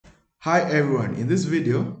Hi everyone, in this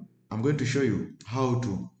video, I'm going to show you how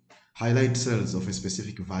to highlight cells of a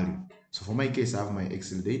specific value. So for my case, I have my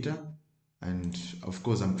Excel data and of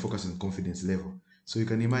course I'm focusing on confidence level. So you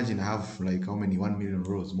can imagine I have like how many 1 million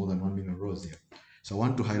rows, more than 1 million rows here. So I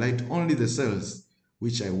want to highlight only the cells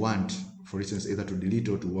which I want, for instance, either to delete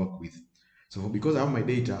or to work with. So because I have my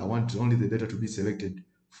data, I want only the data to be selected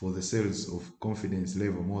for the cells of confidence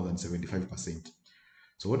level more than 75%.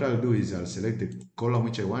 So what I'll do is I'll select the column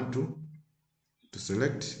which I want to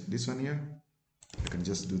select this one here. I can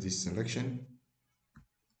just do this selection,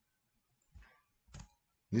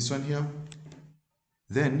 this one here.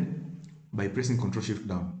 Then by pressing Ctrl Shift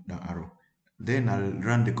down arrow, then I'll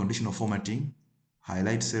run the conditional formatting,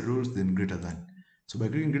 highlight cell rules, then greater than. So by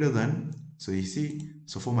clicking greater than, so you see,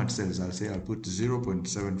 so format cells, I'll put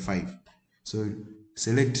 0.75. So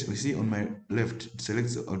select, you see on my left,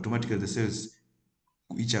 select automatically the cells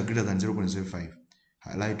which are greater than 0.75.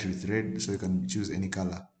 Highlight with red so you can choose any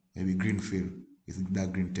color, maybe green fill with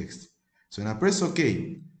dark green text. So when I press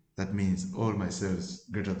OK, that means all my cells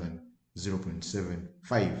greater than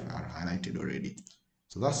 0.75 are highlighted already.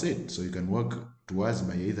 So that's it. So you can work towards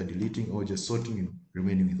by either deleting or just sorting and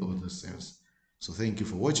remaining with all those cells. So thank you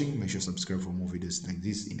for watching. Make sure to subscribe for more videos like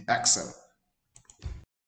this in Excel.